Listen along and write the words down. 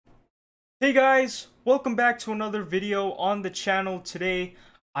Hey guys, welcome back to another video on the channel. Today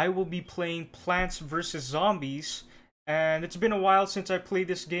I will be playing Plants vs Zombies, and it's been a while since I played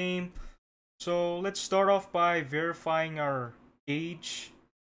this game, so let's start off by verifying our age,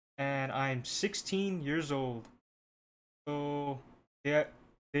 and I'm 16 years old. So yeah,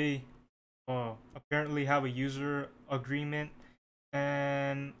 they apparently have a user agreement,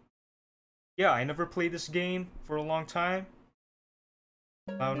 and yeah, I never played this game for a long time.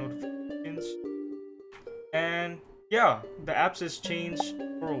 Allow notifications. And yeah, the apps has changed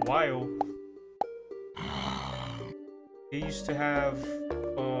for a while. They used to have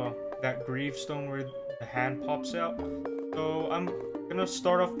that gravestone where the hand pops out. So I'm gonna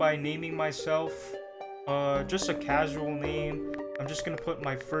start off by naming myself just a casual name. I'm just gonna put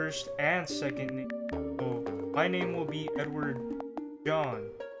my first and second name. So my name will be Edward John,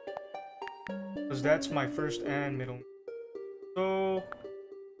 because that's my first and middle name. So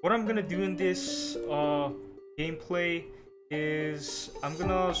what I'm gonna do in this gameplay is I'm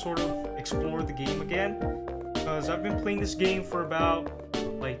gonna sort of explore the game again, because I've been playing this game for about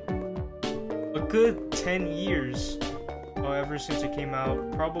like a good 10 years ever since it came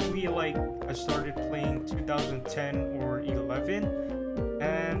out. Probably like I started playing 2010 or 11,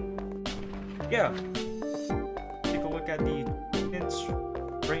 and yeah, take a look at the hints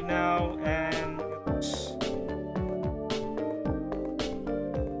right now, and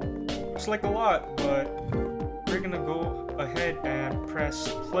looks like a lot, but we're gonna go ahead and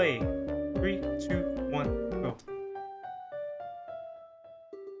press play. 3, 2, 1, go.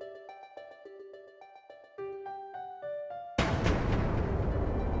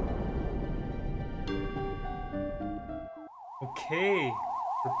 Okay,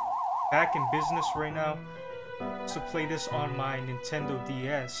 we're back in business right now. To play this on my Nintendo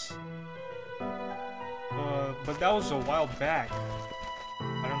DS. But that was a while back.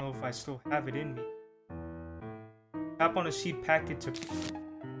 I don't know if I still have it in me. Tap on a seed packet to...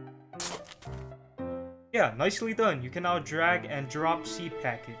 Yeah, nicely done. You can now drag and drop seed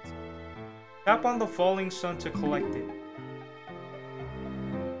packets. Tap on the falling sun to collect it.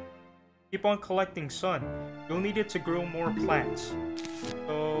 Keep on collecting sun. You'll need it to grow more plants.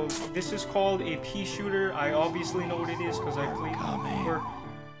 So this is called a pea shooter. I obviously know what it is because I played it before.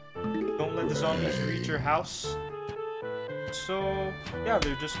 Don't let the zombies reach your house. So yeah,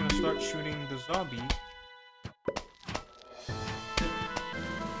 they're just gonna start shooting the zombies.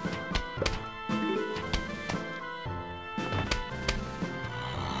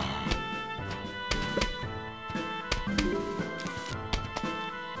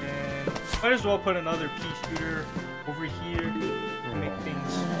 And might as well put another pea shooter over here to make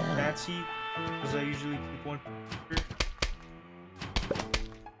things fancy, because I usually keep one pea shooter.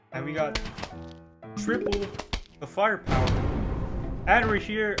 And we got triple the firepower. And we're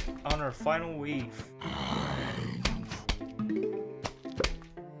here on our final wave.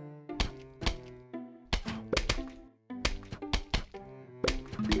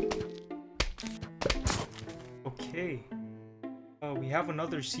 Okay. We have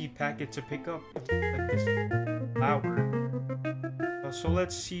another seed packet to pick up. Like this flower. So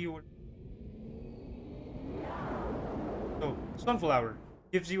let's see what... So, sunflower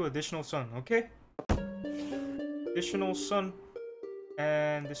gives you additional sun, okay? Additional sun,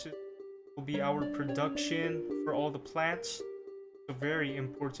 and this will be our production for all the plants. It's a very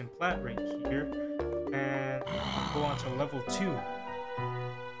important plant right here, and go on to level 2.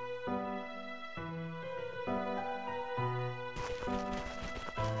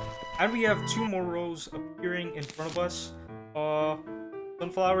 And we have 2 more rows appearing in front of us.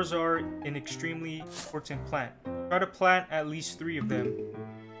 Sunflowers are an extremely important plant. Try to plant at least 3 of them.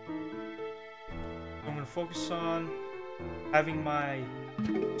 I'm going to focus on having my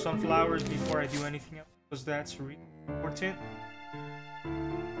sunflowers before I do anything else, because that's really important.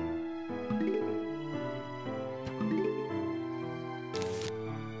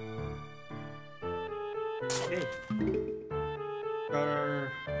 Okay. Got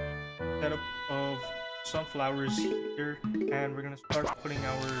our setup of sunflowers here, and we're going to start putting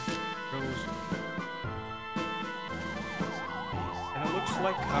our rows. Looks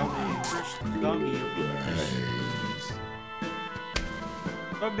like our first zombie appears.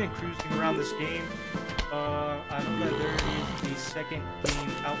 So I've been cruising around this game. I know that there is a second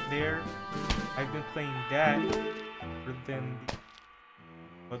game out there. I've been playing that rather than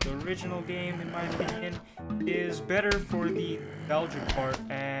but the original game, in my opinion, is better for the nostalgia part.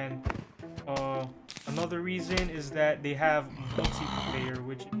 And another reason is that they have multiplayer,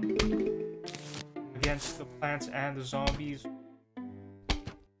 which is against the plants and the zombies.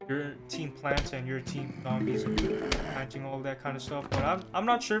 your team plants and your team zombies and planting all that kind of stuff. But I'm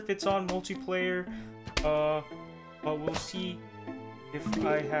not sure if it's on multiplayer. But we'll see if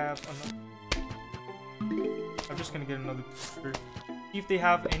I have another. I'm just gonna get another picture. See if they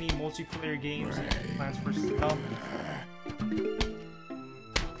have any multiplayer games in Plants vs. Zombies.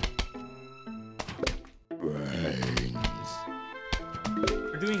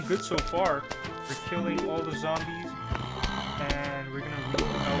 We're doing good so far. We're killing all the zombies, and we're gonna reach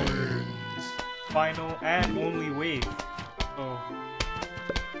our final and only wave.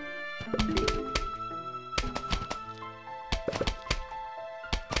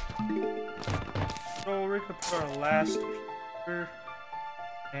 So we're gonna put our last picture,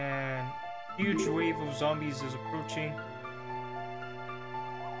 and huge wave of zombies is approaching.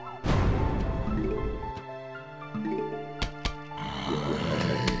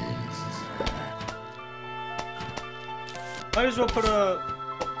 Might as well put a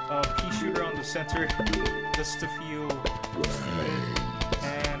pea shooter on the center just to feel good.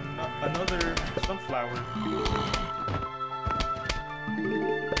 And another sunflower.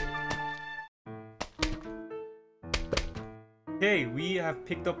 Okay, we have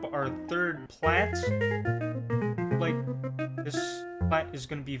picked up our third plant. Like, this plant is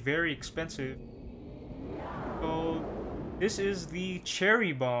gonna be very expensive. So, this is the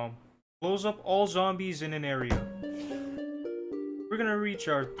cherry bomb. Blows up all zombies in an area. We're gonna reach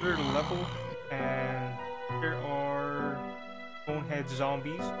our third level, and there are conehead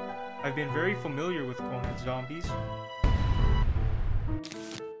zombies. I've been very familiar with conehead zombies.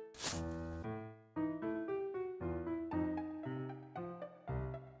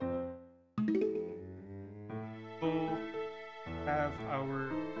 So, have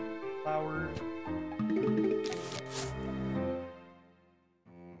our flower.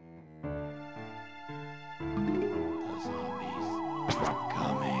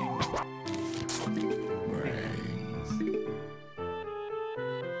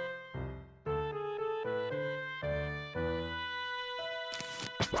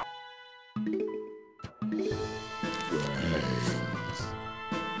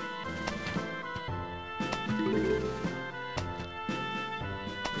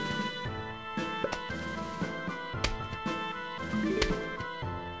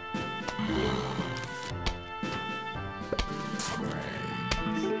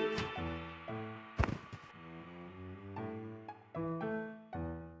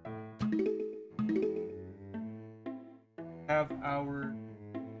 Have our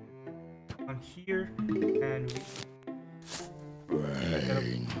on here, and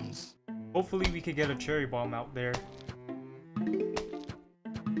hopefully we could get a cherry bomb out there.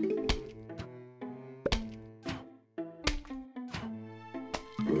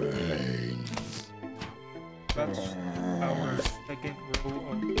 That's our second row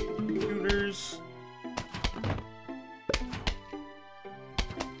of shooters.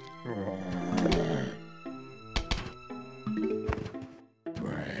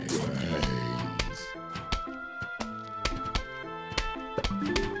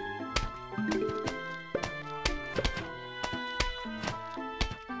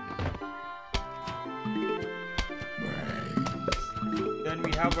 Then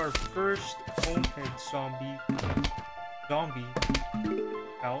we have our first conehead zombie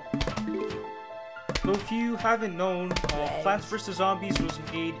out. So if you haven't known, Plants vs. Zombies was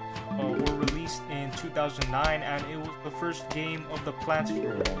made or released in 2009, and it was the first game of the Plants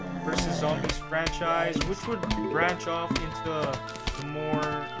vs. Zombies franchise, which would branch off into the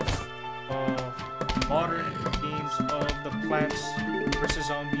more modern games of the Plants vs.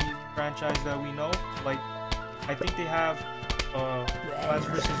 Zombies franchise that we know. Like, I think they have Plants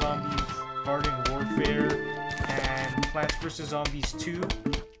vs. Zombies Garden Warfare and Plants vs. Zombies 2,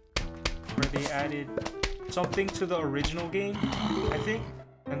 where they added something to the original game, I think.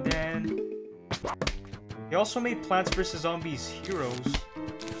 And then they also made Plants vs. Zombies Heroes.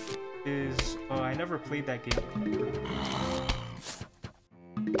 I never played that game.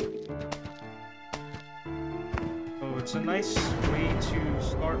 So it's a nice way to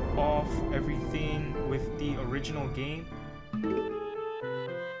start off everything with the original game.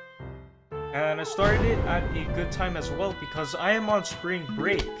 And I started it at a good time as well, because I am on spring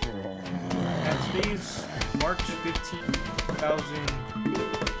break. And today's March 15th,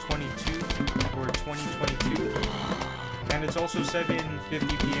 2022, or 2022. And it's also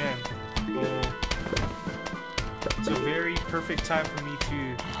 7:50 p.m. So it's a very perfect time for me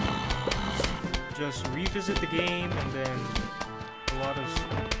to just revisit the game, and then a lot of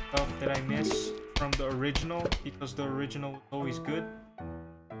stuff that I miss from the original, because the original was always good.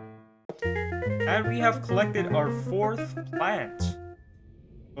 And we have collected our fourth plant.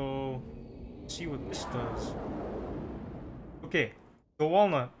 So see what this does. Okay, the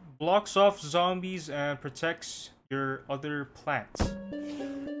walnut blocks off zombies and protects your other plants.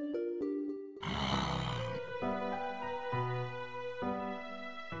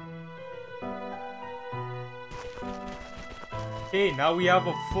 Okay, now we have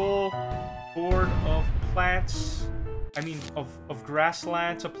a full board of plants. I mean, of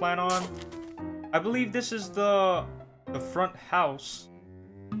grassland to plant on. I believe this is the front house.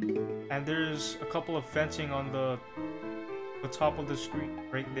 And there's a couple of fencing on the top of the screen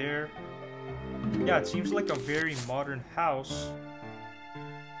right there. Yeah, it seems like a very modern house.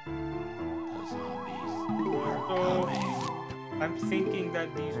 So, I'm thinking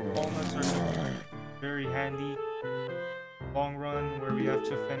that these walnuts are very handy. Long run, where we have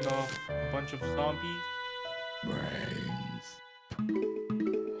to fend off a bunch of zombies. Brains.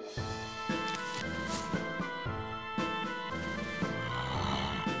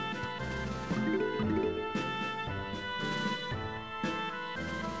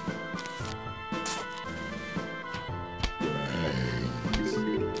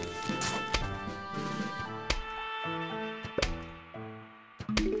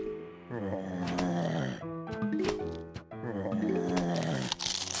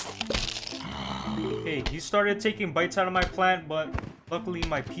 Okay, he started taking bites out of my plant, but luckily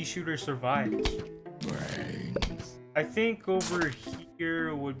my pea shooter survived. Brains. I think over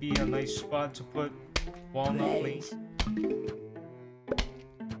here would be a nice spot to put walnut leaf.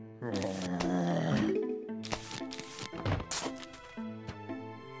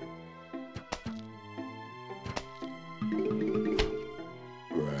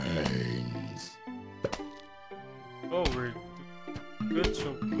 Brains. Oh, we're good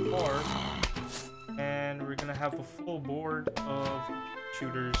so far. And we're gonna have a full board of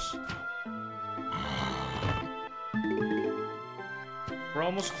shooters. We're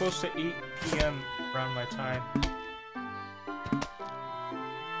almost close to 8 p.m. around my time.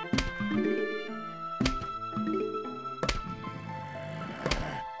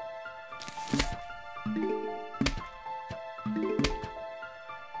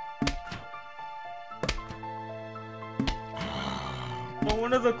 Well,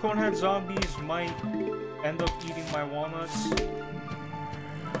 one of the conehead zombies might end up eating my walnuts.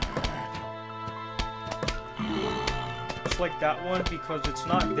 Just like that one, because it's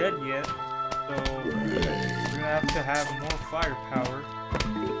not dead yet. So we're gonna have to have more firepower.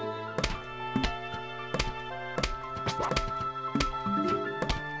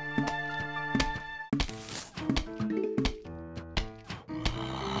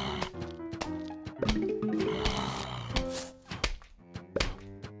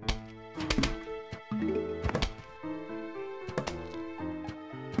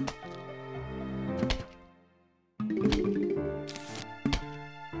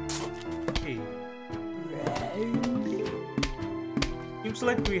 Seems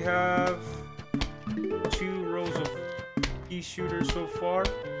like we have 2 rows of pea shooters so far,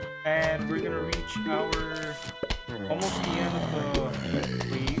 and we're gonna reach our almost the end of the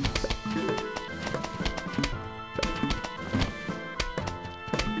wave.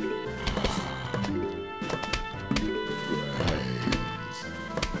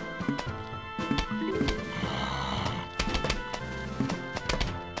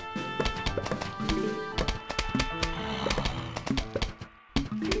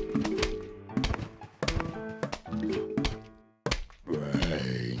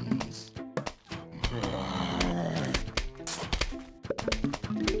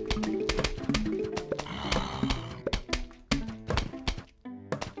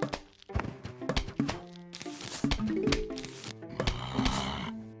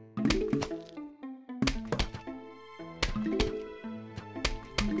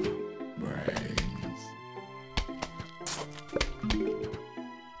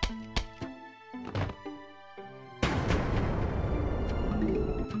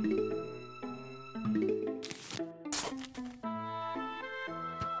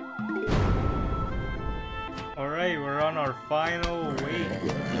 Alright, we're on our final wave,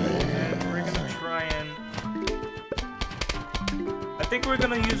 and we're gonna try and... I think we're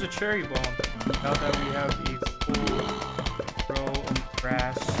gonna use a cherry bomb, now that we have a full row of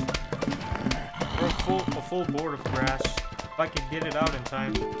grass. Or a full board of grass, if I can get it out in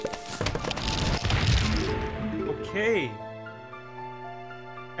time. Okay.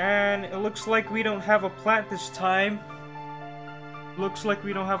 And it looks like we don't have a plant this time. Looks like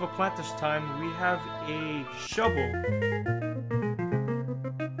we don't have a plant this time. We have a shovel.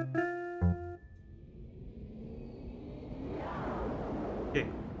 Okay.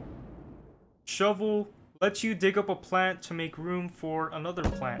 Shovel lets you dig up a plant to make room for another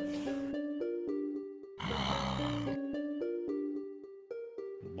plant.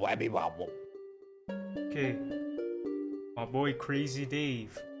 Wabby wobble. Okay. My boy Crazy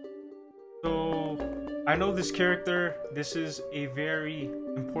Dave. So, I know this character. This is a very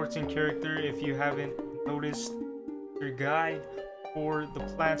important character if you haven't noticed. Your guide for the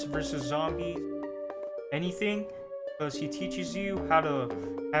Plants vs. Zombies anything, because he teaches you how to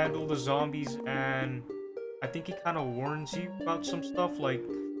handle the zombies, and I think he kind of warns you about some stuff, like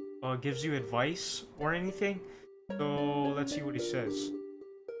gives you advice or anything. So let's see what he says.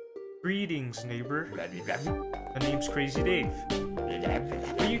 Greetings, neighbor. The name's Crazy Dave.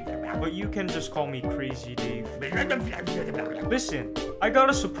 But you can just call me Crazy Dave. Listen, I got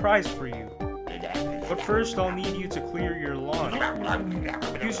a surprise for you. But first, I'll need you to clear your lawn.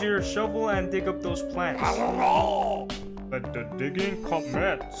 Use your shovel and dig up those plants. Let the digging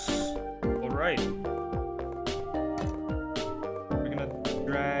commence. Alright. We're gonna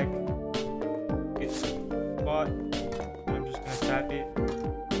drag it to the spot. I'm just gonna tap it.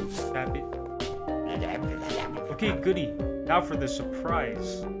 Tap it. Okay, goody. Now for the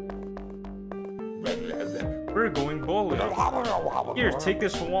surprise. We're going bowling. Here, take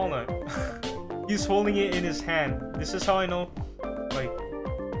this walnut. He's holding it in his hand. This is how I know, like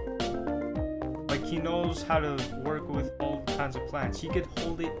he knows how to work with all kinds of plants. He could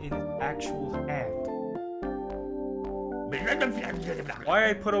hold it in his actual hand.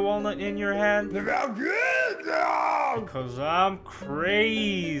 Why I put a walnut in your hand? Because I'm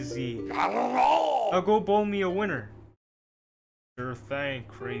crazy. Now go bowl me a winner. Sure thing,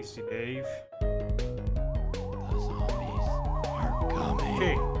 Crazy Dave.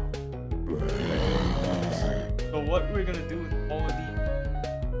 Okay. So what we're gonna do with all of the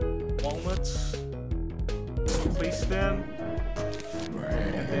walnuts, place them,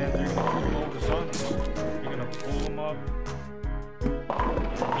 and then they're gonna pull all the zombies. You're gonna pull them up.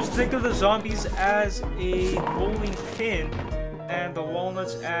 Just think of the zombies as a bowling pin, and the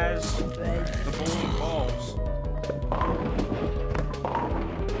walnuts as the bowling balls.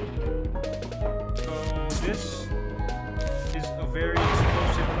 So this is a very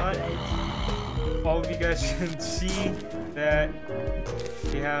explosive nut. All of you guys can see that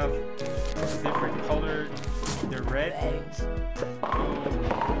they have a different color. They're red. So,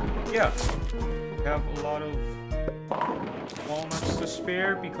 yeah, we have a lot of walnuts to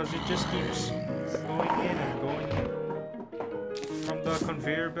spare because it just keeps going in and going in from the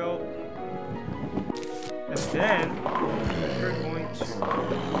conveyor belt. And then we're going to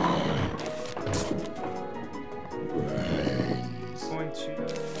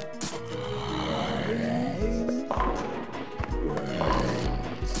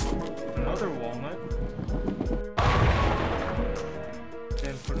another walnut,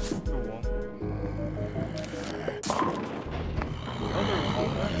 then put another walnut,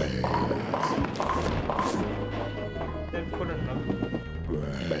 then put another.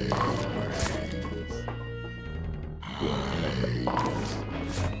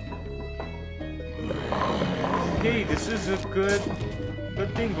 Okay, this is a good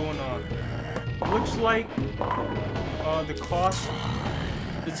thing going on. Looks like the cost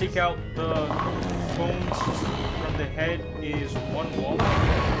to take out the bones from the head is one walnut,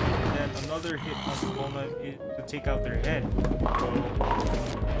 and then another hit on the walnut is to take out their head.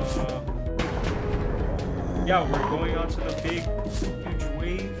 So, yeah, we're going on to the big, huge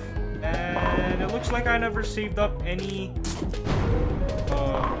wave, and it looks like I never saved up any.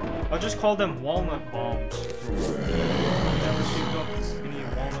 I'll just call them walnut bombs. Never saved up any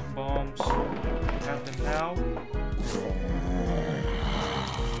walnut bombs. Have them now.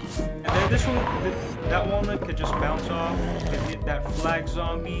 And then this one, that walnut could just bounce off and hit that flag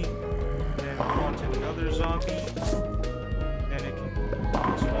zombie. Then go on to the other zombie. Then it can hit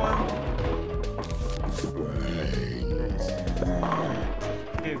this one.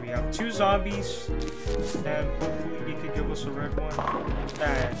 Okay, we have two zombies. And hopefully he could give us a red one.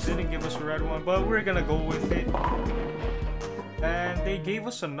 Didn't give us a red one, but we're gonna go with it. And they gave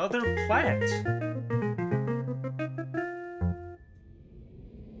us another plant.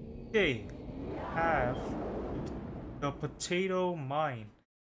 Okay, have the potato mine.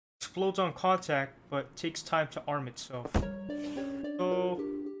 Explodes on contact, but takes time to arm itself. So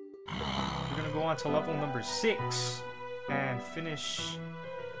we're gonna go on to level number 6 and finish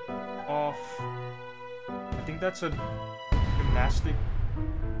off. I think that's a gymnastic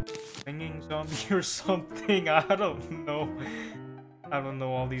singing zombie or something. I don't know. I don't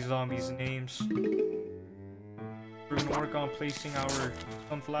know all these zombies' names. We're gonna work on placing our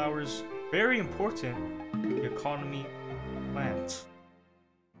sunflowers. Very important. The economy of plants.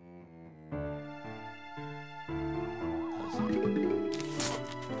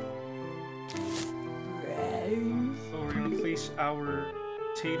 So we're gonna place our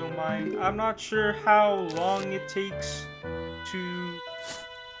potato mine. I'm not sure how long it takes to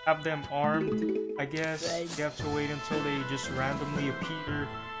have them armed. I guess you have to wait until they just randomly appear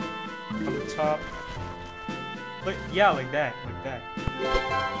on the top. But yeah, like that.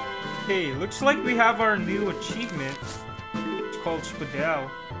 Okay, looks like we have our new achievement. It's called Spadal.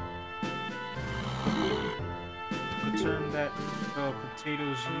 The term that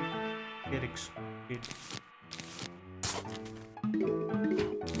potatoes get exploded.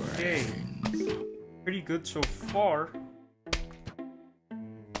 Okay, pretty good so far.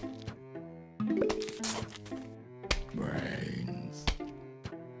 Brains.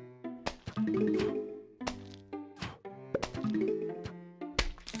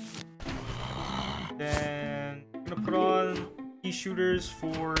 Then I'm gonna put on pea shooters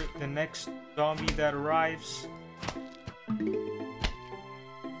for the next zombie that arrives.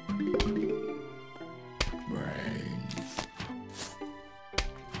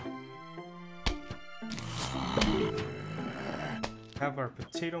 Have our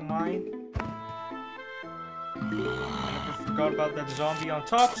potato mine. I never forgot about that zombie on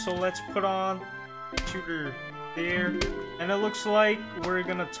top, so let's put on shooter there. And it looks like we're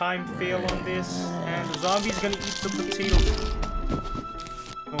gonna time fail on this, and the zombie's gonna eat the potato.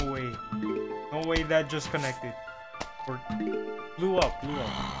 No way. No way that just connected. Or blew up.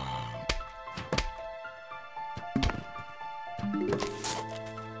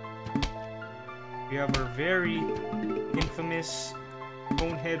 We have our very infamous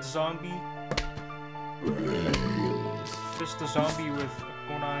conehead zombie. Just a zombie with a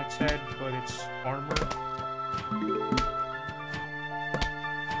cone on its head, but it's armor.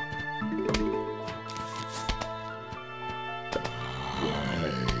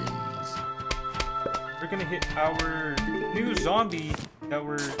 We're gonna hit our new zombie that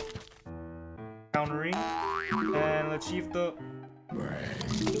we're countering, and let's see if the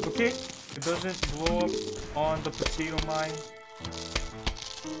okay, it doesn't blow up on the potato mine.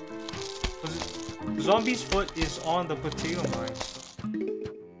 The zombie's foot is on the potato mines.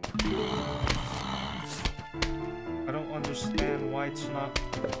 I don't understand why it's not.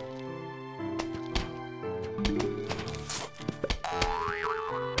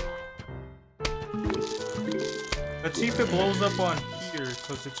 Let's see if it blows up on here,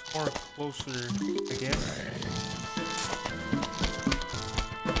 because it's more closer, I guess.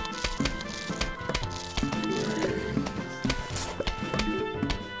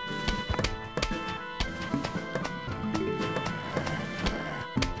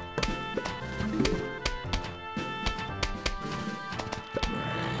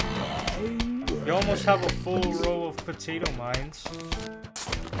 We almost have a full row of potato mines.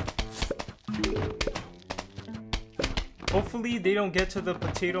 Hopefully they don't get to the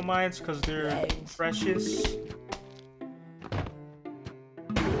potato mines because they're precious.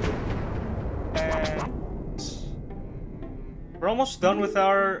 And we're almost done with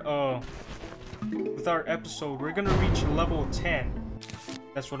our episode. We're gonna reach level 10.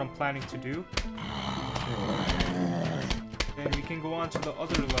 That's what I'm planning to do. Then we can go on to the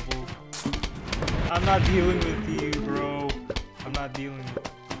other level. I'm not dealing with you, bro. I'm not dealing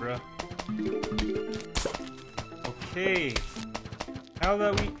with you, bro. Okay. Now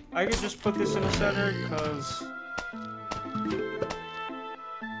that I could just put this in the center, because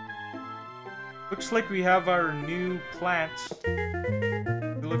looks like we have our new plant.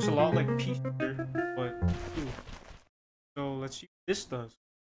 It looks a lot like pea shooter, but ooh. So let's see what this does.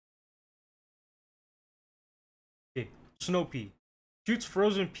 Okay, snow pea. Shoots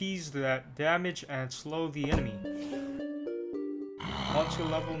frozen peas that damage and slow the enemy. On to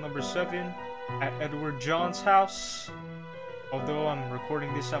level number 7 at Edward John's house. Although I'm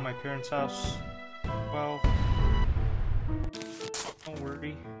recording this at my parents' house. Well, don't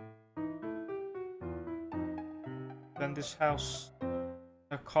worry. Then this house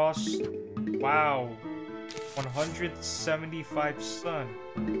that costs, wow, 175 sun.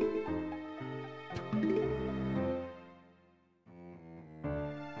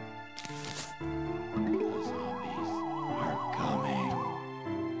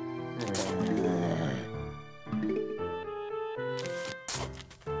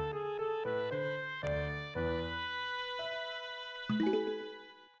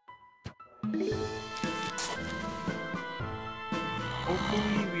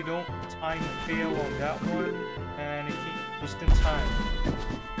 Hopefully we don't time fail on that one, and it came just in time.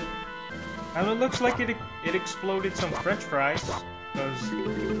 And it looks like it exploded some French fries, because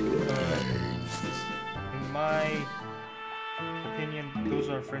in my opinion, those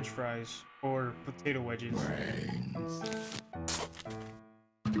are French fries or potato wedges.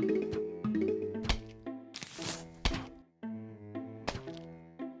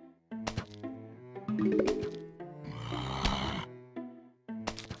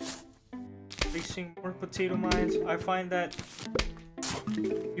 Placing more potato mines. I find that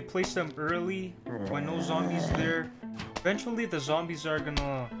if you place them early when no zombies there, eventually the zombies are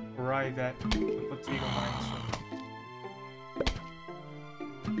gonna arrive at the potato mines.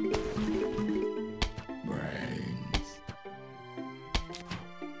 Brains.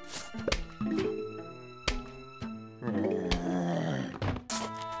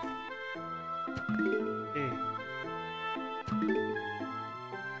 Okay.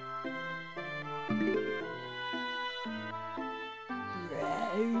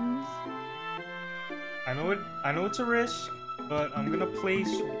 Brains. I know it's a risk, but I'm gonna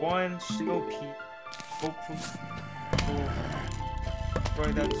place one snow peak. Hopefully will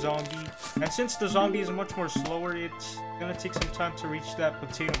destroy that zombie. And since the zombie is much more slower, it's gonna take some time to reach that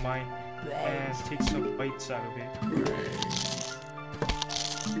potato mine and take some bites out of it.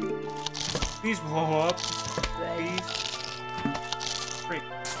 Please blow up. Please. Great.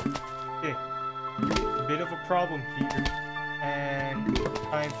 Okay. A bit of a problem here. And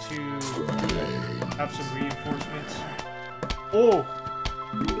time to have some reinforcements. Oh!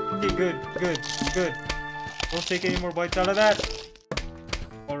 Okay, good. Don't take any more bites out of that.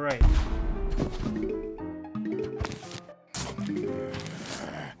 Alright.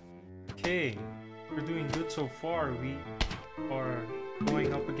 Okay, we're doing good so far. We are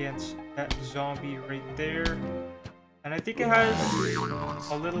going up against that zombie right there. And I think it has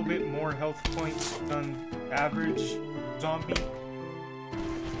a little bit more health points than the average zombie.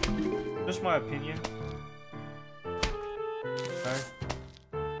 Just my opinion. Okay.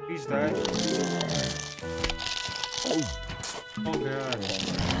 Please die. Oh god.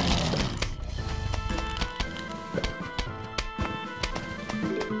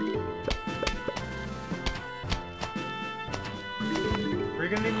 We're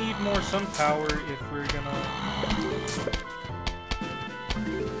gonna need more sun power if we're gonna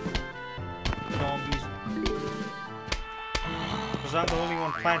zombies. Because I'm the only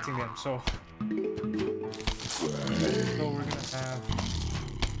one planting them, so we're gonna have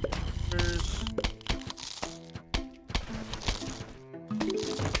first.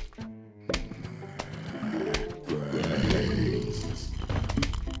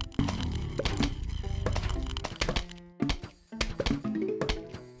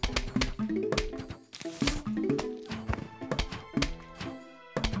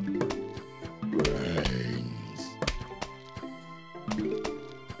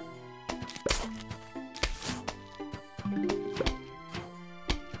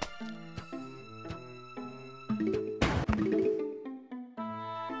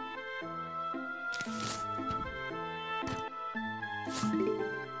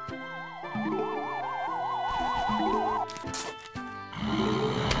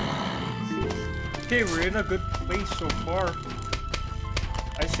 Okay, we're in a good place so far.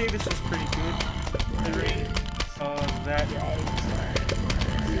 I say this is pretty good, considering that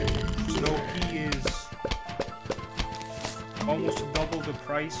Snow Pea is almost double the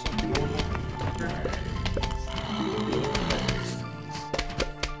price of normal character.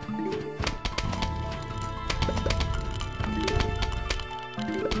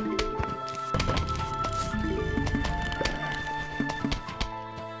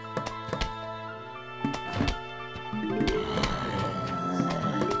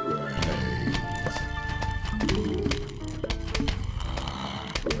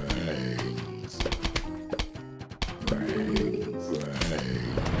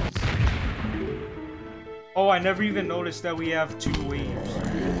 Oh, I never even noticed that we have 2 waves.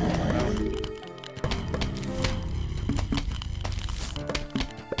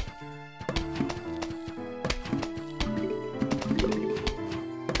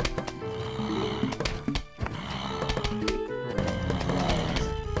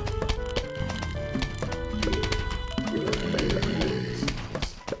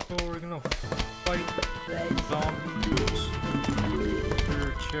 So we're gonna fight zombies.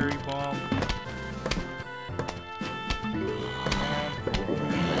 Their cherry bomb.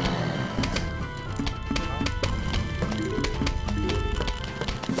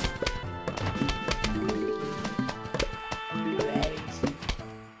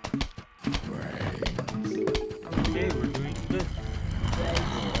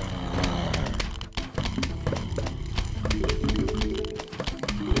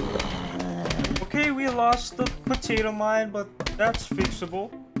 Lost the potato mine, but that's fixable.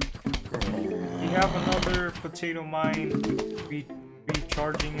 We have another potato mine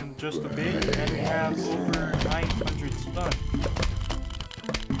recharging in just a bit, and we have over 900 stun.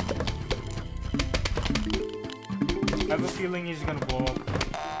 I have a feeling he's gonna blow up.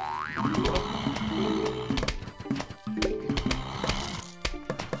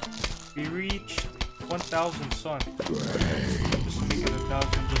 1,000 sun. Just to make it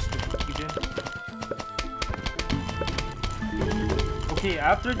 1,000 just to even. Okay,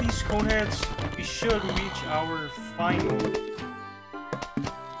 after these coneheads, we should reach our final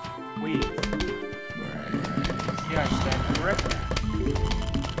wave. Yeah, I stand corrected.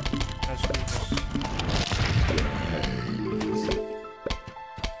 Let's do this.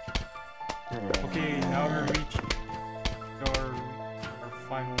 Okay, now we're reaching our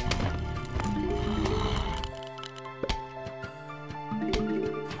final wave.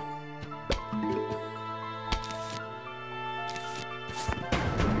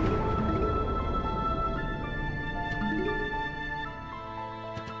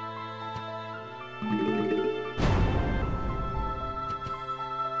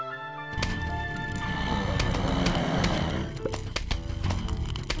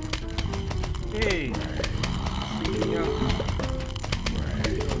 Hey! Yeah.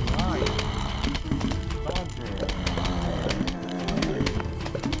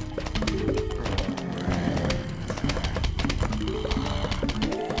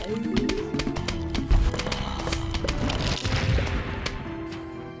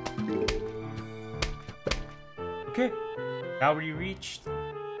 Okay, now we reached,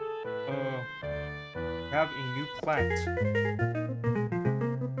 have a new plant.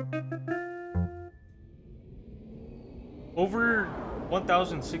 Over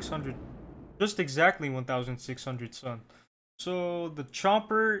 1,600, just exactly 1,600 sun. So the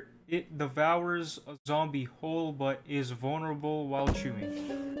Chomper, it devours a zombie whole but is vulnerable while chewing.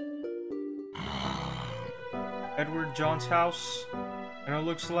 Edward John's house, and it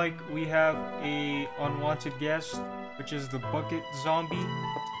looks like we have a unwanted guest, which is the bucket zombie.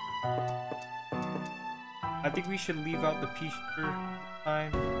 I think we should leave out the Peacher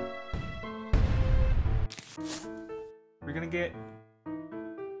time. We're gonna get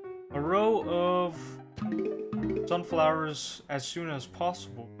a row of sunflowers as soon as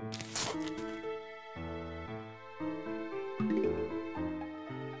possible.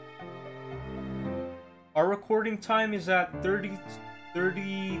 Our recording time is at 32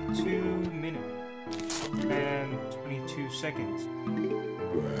 minutes and 22 seconds.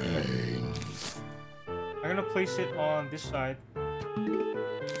 I'm gonna place it on this side.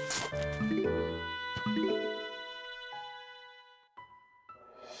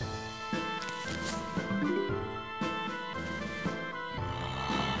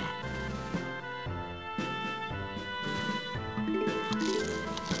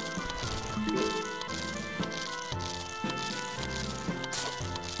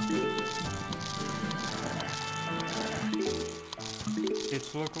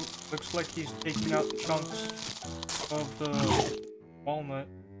 Looks like he's taking out chunks of the walnut.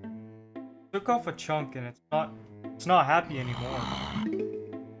 Took off a chunk and it's not happy anymore.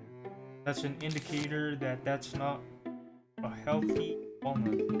 That's an indicator that that's not a healthy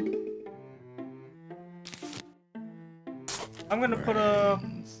walnut. I'm gonna put a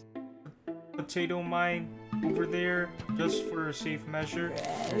potato mine over there just for a safe measure.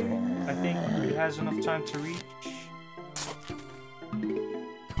 I think it has enough time to reach.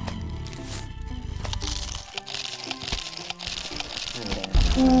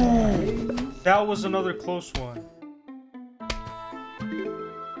 Ooh, that was another close one.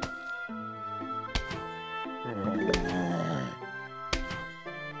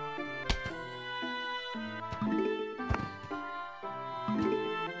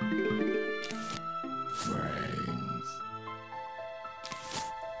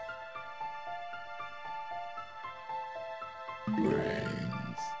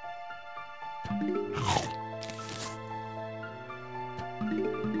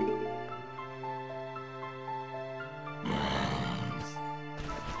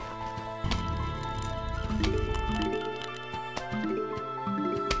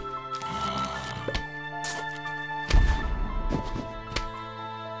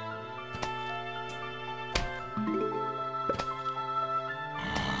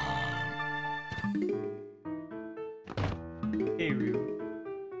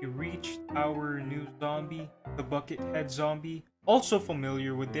 We reached our new zombie, the Buckethead zombie. Also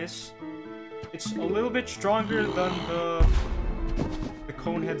familiar with this. It's a little bit stronger than the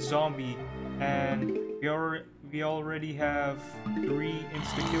Conehead zombie, and we already have 3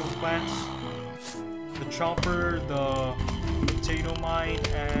 insta-kill plants. The Chomper, the Potato Mine,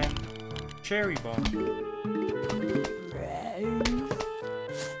 and Cherry Bomb.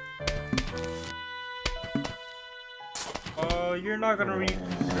 You're not gonna reach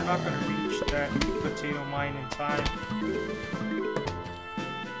that potato mine in time.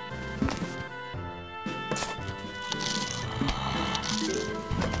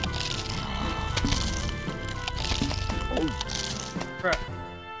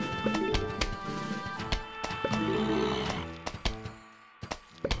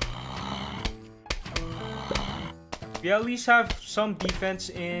 We at least have some defense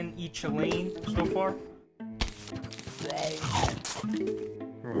in each lane so far.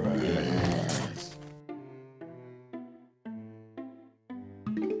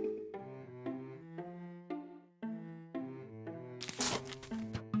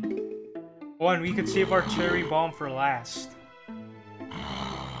 Oh, and we could save our cherry bomb for last.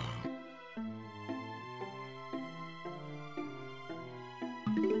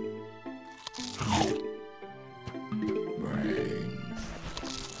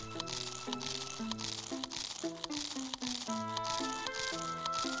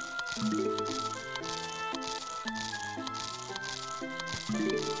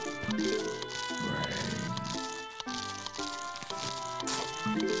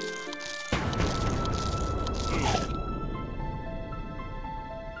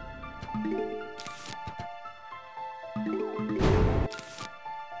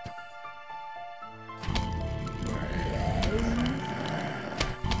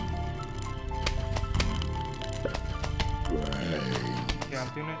 Yeah,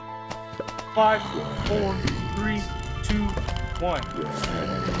 I'm doing it. 5, 4, 3, 2, 1.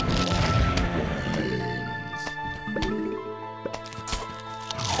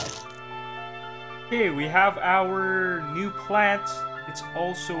 Okay, we have our new plant. It's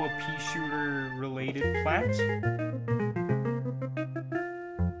also a pea shooter related plant.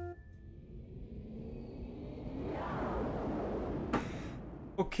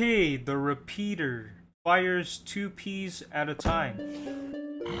 Okay, the repeater fires 2 peas at a time.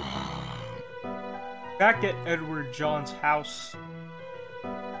 Back at Edward John's house,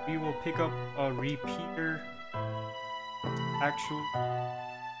 we will pick up a repeater. Actually,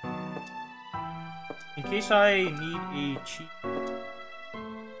 in case I need a cheat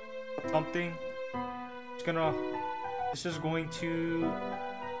something, this is going to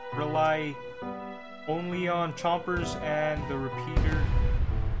rely only on chompers and the repeater.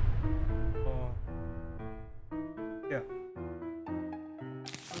 Yeah.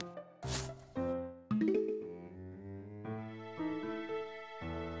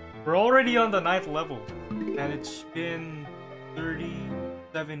 We're already on the 9th level, and it's been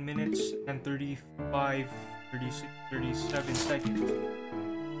 37 minutes and 35, 36, 37 seconds.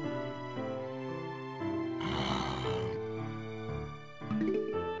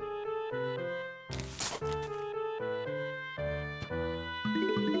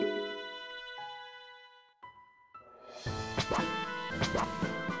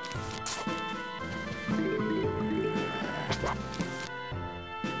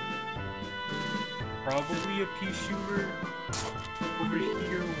 Probably a pea shooter over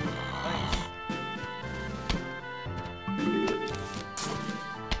here would be nice.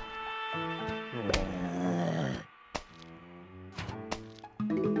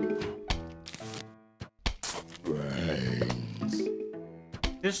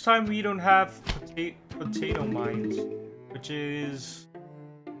 This time we don't have potato mines, which is...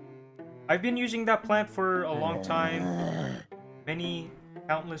 I've been using that plant for a long time,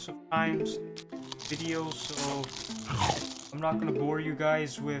 countless of times, videos, so I'm not gonna bore you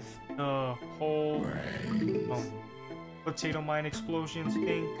guys with the whole potato mine explosions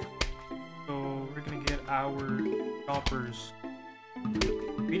thing. So we're gonna get our choppers.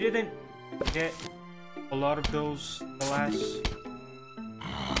 We didn't get a lot of those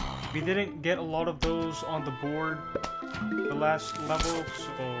we didn't get a lot of those on the board the last level,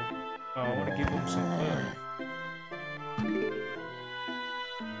 so I want to give them some love.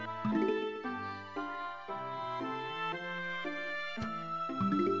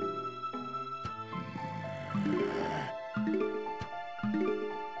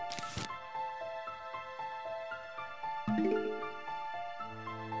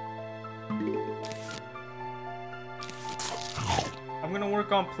 I'm gonna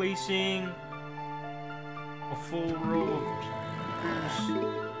work on placing a full row of peepers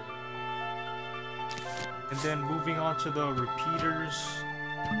and then moving on to the repeaters.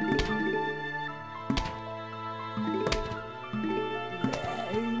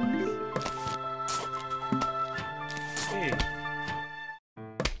 Okay.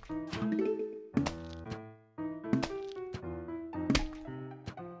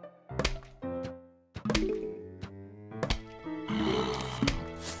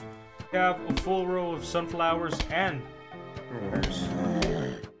 We have a full row of sunflowers and peppers.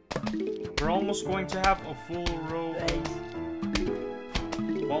 We're almost going to have a full row of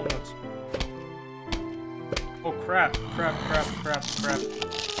walnuts. Oh crap, crap.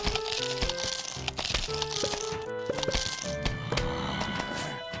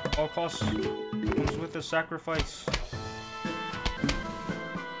 All costs comes with a sacrifice.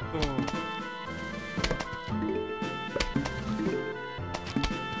 Oh.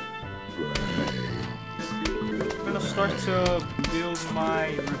 start to build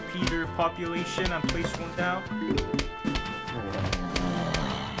my repeater population and place one down.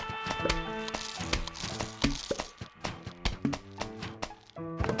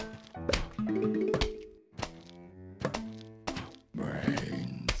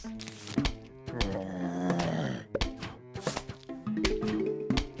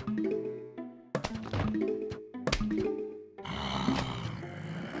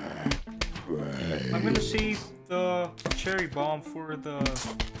 I'm gonna save the cherry bomb for the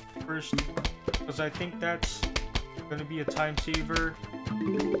first, because I think that's gonna be a time saver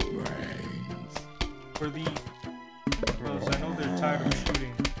for these, because I know they're tired of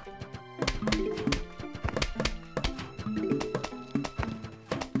shooting.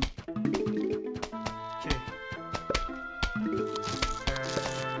 Okay.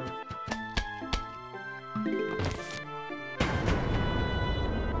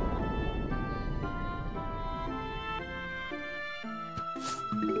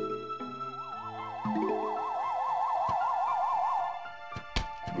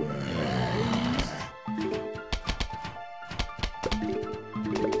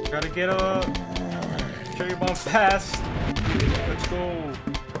 Gotta get a cherry bomb fast. Let's go.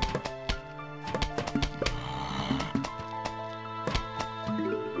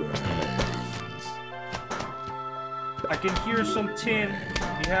 I can hear some tin.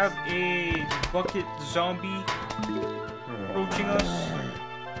 We have a bucket zombie approaching us.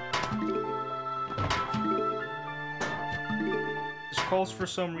 This calls for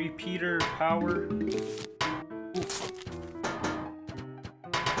some repeater power.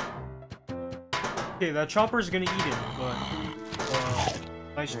 Okay, that chopper is gonna eat it, but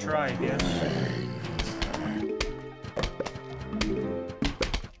nice try, I guess.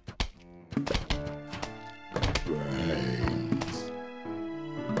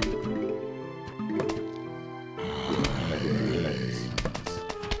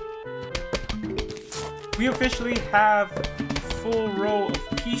 We officially have a full row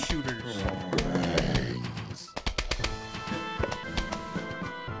of pea shooters.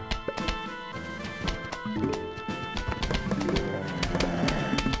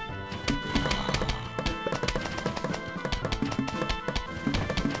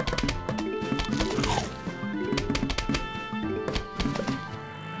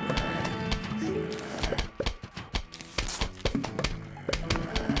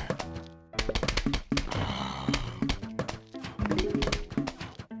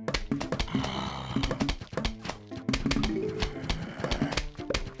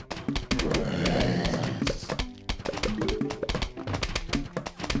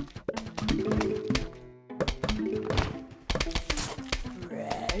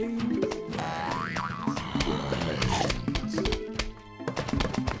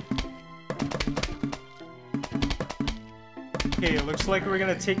 Okay, it looks like we're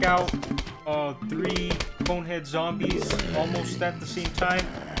gonna take out 3 bonehead zombies almost at the same time.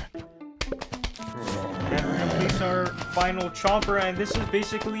 And we're gonna place our final chomper, and this is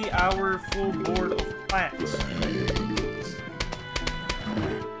basically our full board of plants.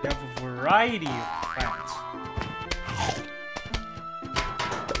 We have a variety of plants.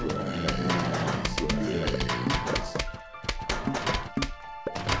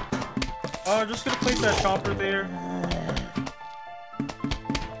 Just gonna place that chomper there.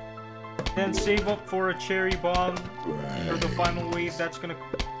 Then save up for a cherry bomb for the final wave that's gonna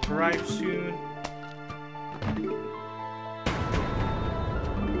arrive soon.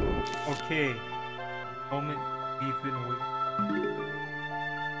 Okay, moment we've been waiting.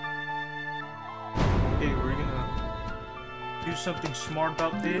 Okay, we're gonna do something smart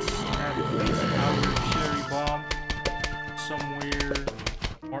about this and place our cherry bomb somewhere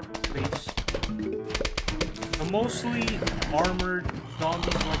marked place. The mostly armored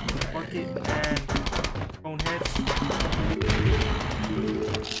zombies like the bucket and bonehead.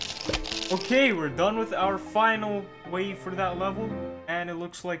 Okay, we're done with our final wave for that level, and it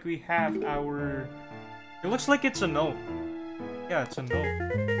looks like we have our... It looks like it's a note. Yeah, it's a note.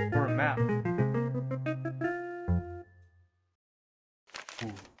 Or a map.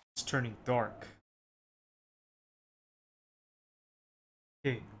 Ooh, it's turning dark.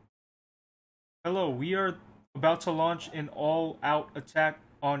 Okay. Hello, we are about to launch an all-out attack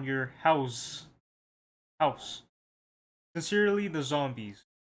on your house. Sincerely, the zombies.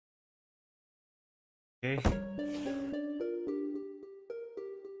 Okay.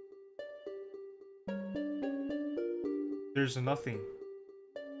 There's nothing.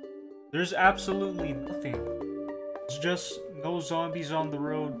 There's absolutely nothing. It's just no zombies on the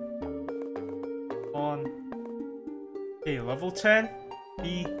road. Okay, level 10.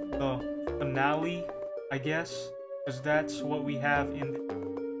 Be the finale, I guess. because that's what we have in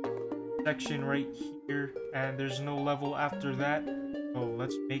the section right here, and there's no level after that. So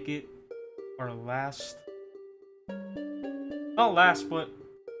let's make it our last, not last, but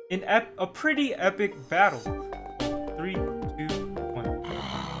a pretty epic battle. 3, 2, 1.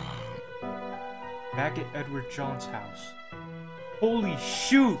 Back at Edward John's house. Holy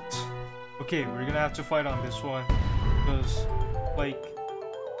shoot! Okay, we're gonna have to fight on this one because, like,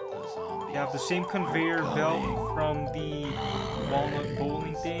 we have the same conveyor belt from the walnut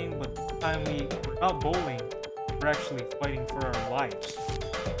bowling thing, but this time we're not bowling. We're actually fighting for our lives.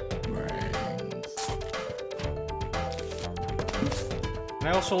 And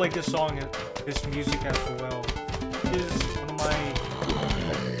I also like this song, this music as well. It is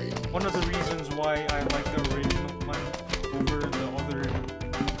one of the reasons why I like the original one over the other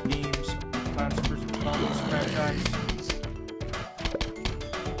games of Plants vs. Zombies franchise.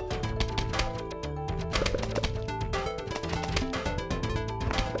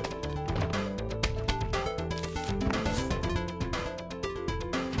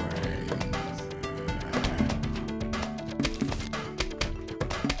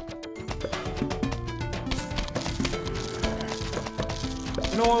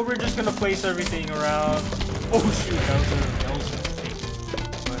 You know what, we're just gonna place everything around. Oh shoot, that was a mistake.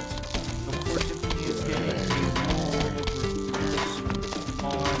 But the fortune is getting a full of repairs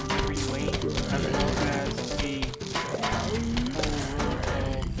on every lane, as well as a full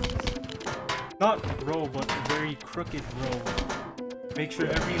row of, not row, but a very crooked row. Make sure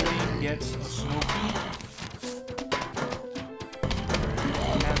every lane gets a snow peak.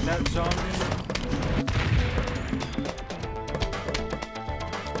 And that zombie.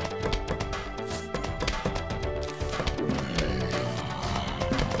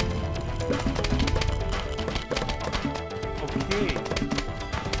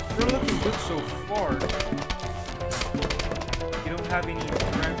 We're looking good so far. You don't have any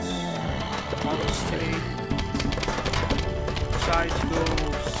threats on us today. Besides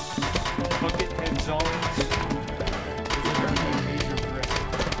those buckethead zombies. Those are gonna be a major threat.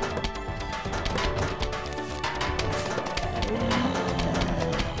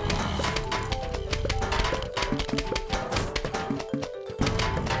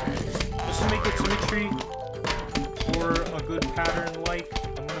 Just to make it symmetry or a good pattern, like,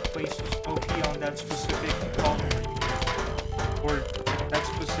 I'm gonna place OP on that specific column right here, or that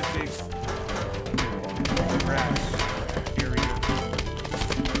specific grass area.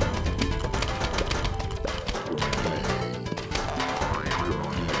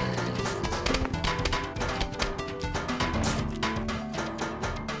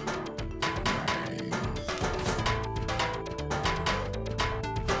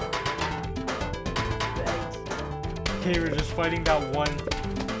 Okay, we're just fighting that one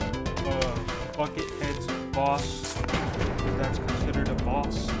Buckethead's boss. That's considered a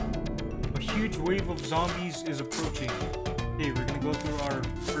boss. A huge wave of zombies is approaching. Okay, we're gonna go through our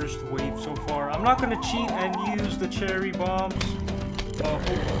first wave so far. I'm not gonna cheat and use the cherry bombs.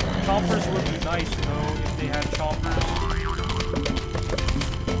 Chompers would be nice though if they had chompers.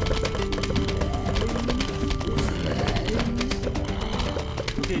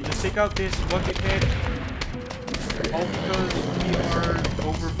 Okay, just take out this Buckethead. All because we are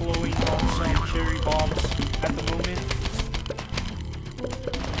overflowing on some cherry bombs at the moment.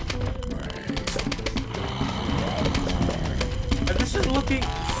 And this is looking...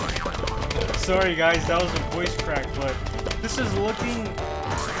 Sorry guys, that was a voice crack, but this is looking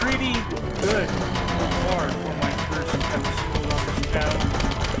pretty good so far for my first episode on this channel.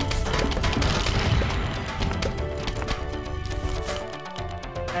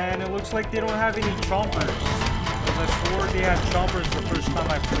 And it looks like they don't have any chompers. I swore they had chompers the first time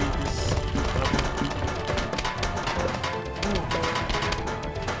I played this level.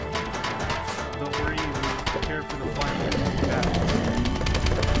 Don't worry, we'll prepare for the final battle.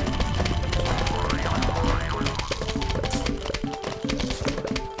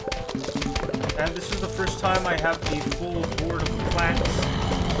 And this is the first time I have a full board of plants.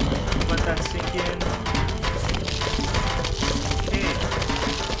 Let that sink in.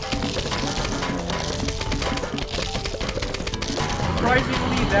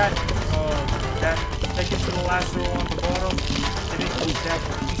 Surprisingly, that second to the last row on the bottom didn't eat that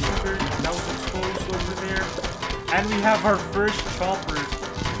pea sugar that was exposed over there. And we have our first chomper.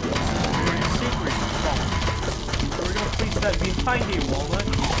 This is a very sacred chomper. So we're gonna place that behind a walnut.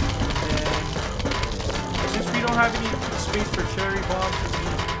 And since we don't have any space for cherry bombs, we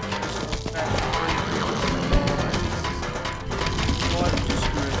just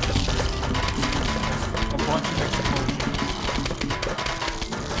a bunch of explosions.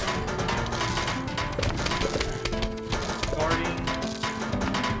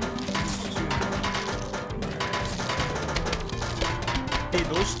 Okay,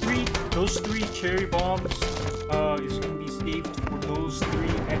 those three cherry bombs is gonna be saved for those 3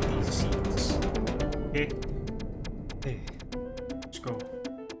 empty seats. Okay. Okay. Let's go.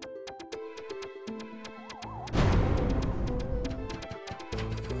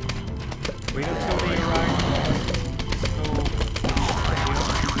 Wait until they arrive, so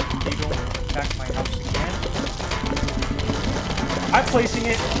they don't attack my house again. I'm placing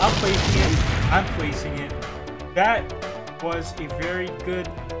it. I'm placing it. I'm placing it. That was a very good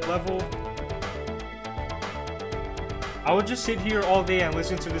level. I would just sit here all day and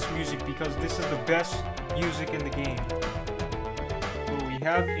listen to this music because this is the best music in the game. So we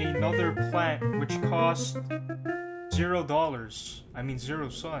have another plant which costs $0. I mean 0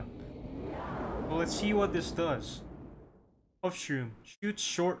 sun. Well, let's see what this does. Puffshroom shoots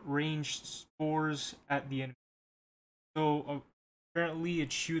short-range spores at the enemy. So apparently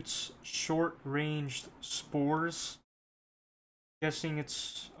it shoots short-ranged spores. Guessing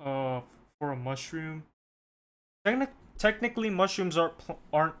it's for a mushroom. Technically mushrooms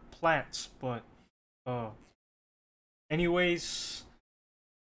aren't plants, but anyways,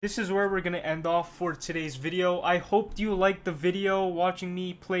 this is where we're gonna end off for today's video. I hope you liked the video watching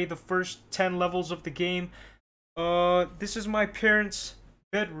me play the first 10 levels of the game. This is my parents'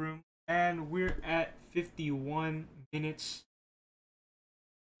 bedroom and we're at 51 minutes.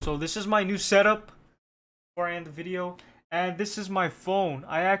 So this is my new setup before I end the video, and this is my phone.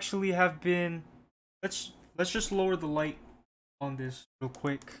 I actually have been let's just lower the light on this real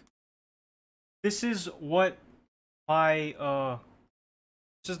quick. This is what my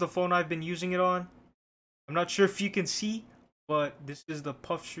this is the phone I've been using it on. I'm not sure if you can see, but this is the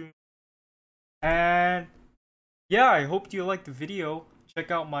Puffshroom. And yeah, I hope you liked the video.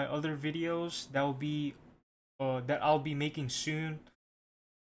 Check out my other videos that will be that I'll be making soon.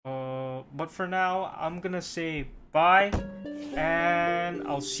 But for now, I'm gonna say bye, and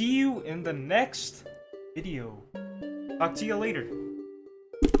I'll see you in the next video. Talk to you later.